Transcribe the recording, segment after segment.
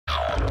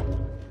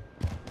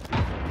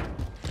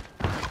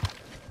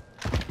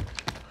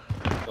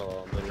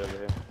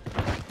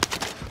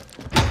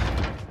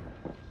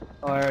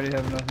I already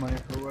have enough money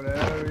for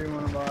whatever you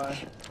want to buy.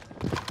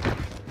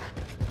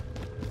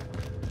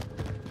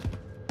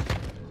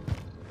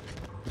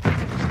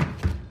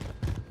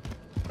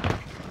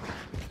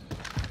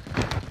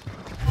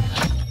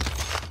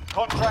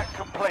 Contract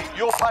complete.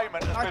 Your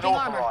payment has been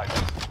authorized.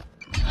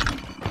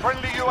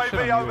 Friendly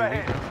UAV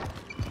overhead.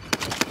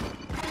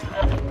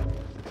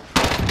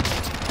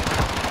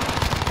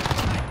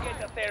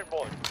 Get us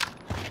airborne.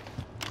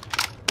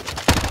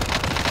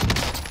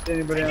 Is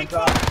anybody on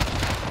top?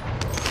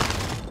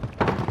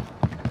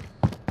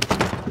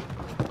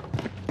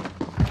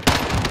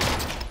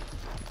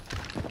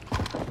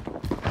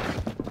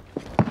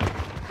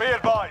 Be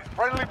advised,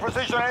 friendly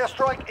precision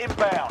airstrike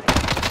inbound.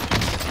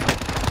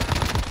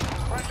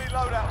 Friendly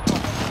loadout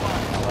drop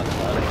on the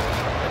way.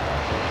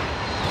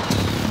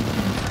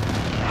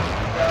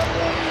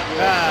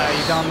 Ah,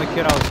 you down the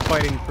kid I was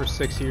fighting for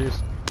 6 years.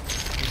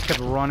 He just kept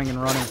running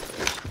and running.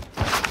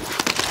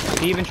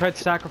 He even tried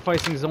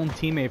sacrificing his own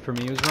teammate for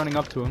me. He was running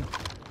up to him.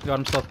 He got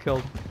himself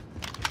killed.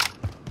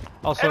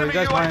 Also, Enemy you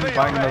guys mind UAV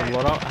buying another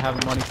overhead. loadout? I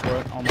have money for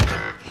it, almost.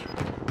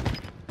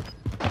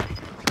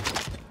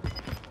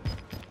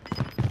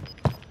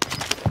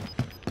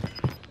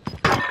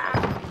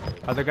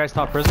 Other guys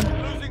top prison?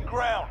 Losing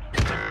ground.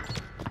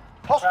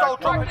 Hostile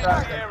dropping into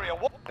the area.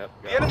 Yep,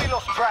 The enemy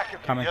lost track of you.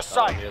 Coming. You're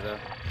safe. Here, though.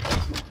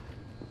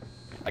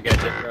 I get a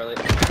dip early.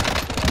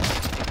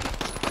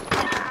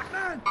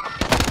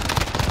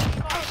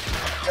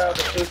 Got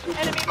the 50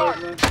 Enemy mark.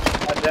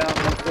 I down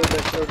one good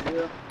they showed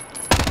you.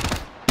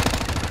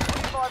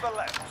 25 are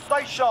left.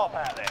 Stay sharp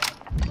out there.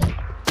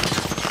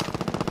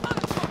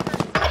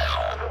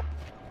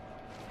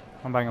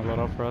 I'm buying a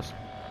loadout for us.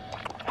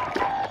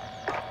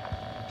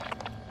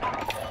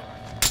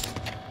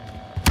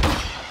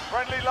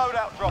 Friendly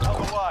loadout drop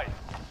on the way.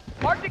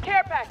 Mark the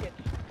care package.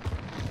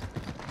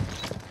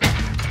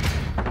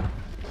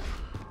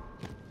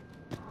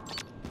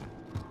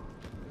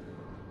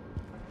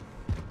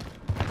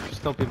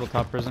 Still people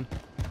top prison.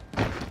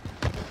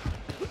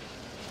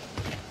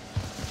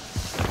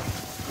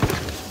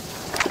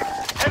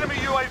 Enemy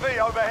UAV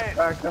overhead.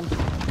 Back them.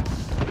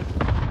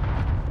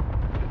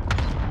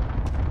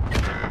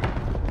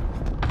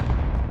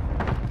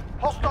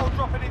 Hostile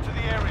dropping into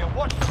the area.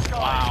 Watch the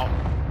sky.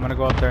 I'm gonna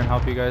go up there and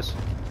help you guys.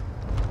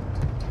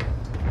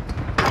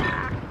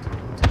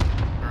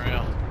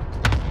 Real.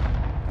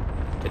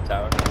 Hit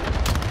tower.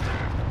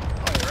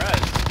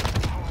 Alright.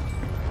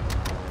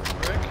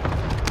 Rick?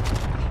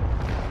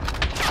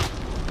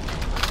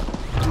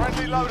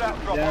 Friendly loadout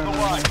drop on the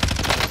way.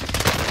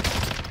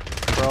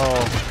 Bro,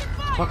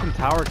 fucking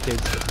tower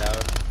kids. Hit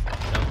tower.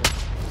 Jumping.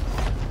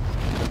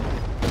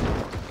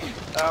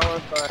 Tower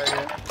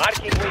fire.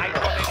 Marking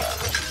waypoint.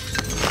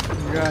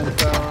 You got the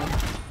tower.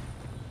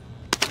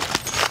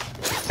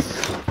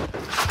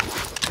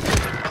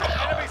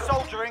 Enemy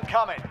soldier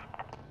incoming.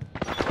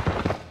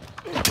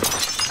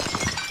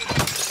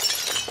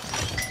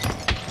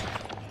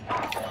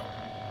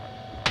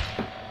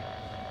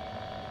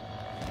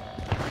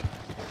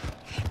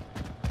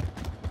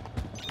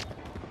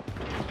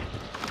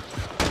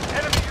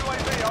 Enemy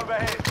UAV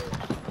overhead.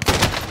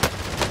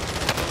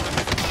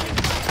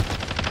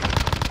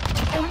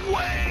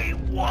 Away!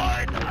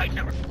 One! I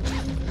never.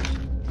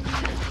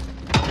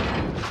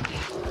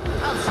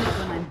 I'll sleep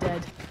when I'm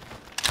dead.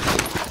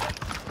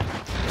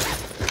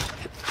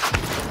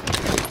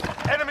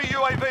 Enemy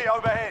UAV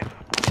overhead.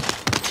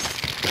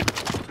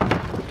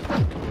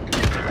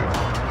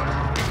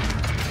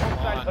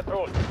 Hostile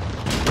patrol.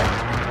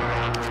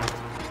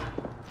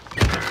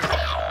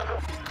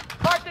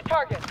 Mark the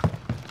target.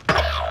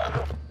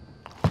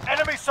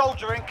 Enemy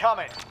soldier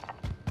incoming.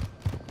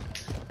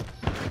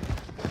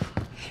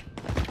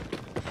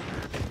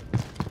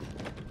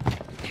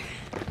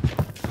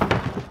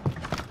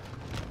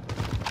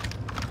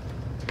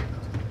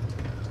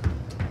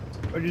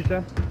 What'd you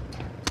say?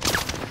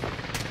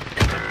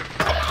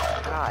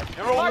 God,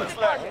 You're all that's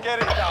left. Get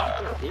it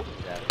done. hit me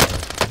that way.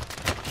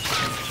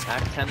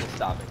 Act 10 is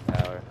stopping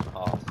tower.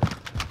 Awesome.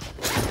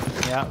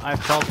 Yeah, I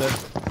felt it.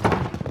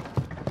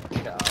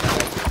 God,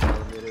 that's a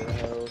millimeter of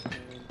hell.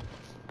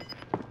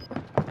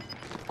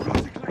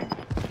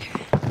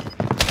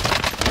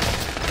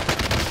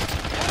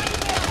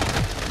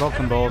 Broke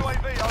them Enemy both.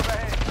 UAV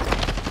overhead.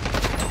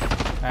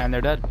 And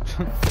they're dead.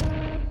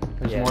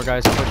 There's Yeah. more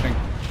guys pushing.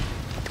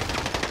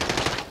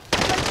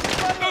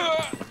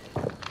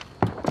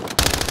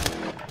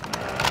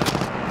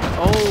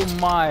 Oh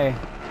my.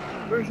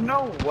 There's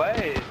no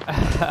way.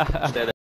 Stay there.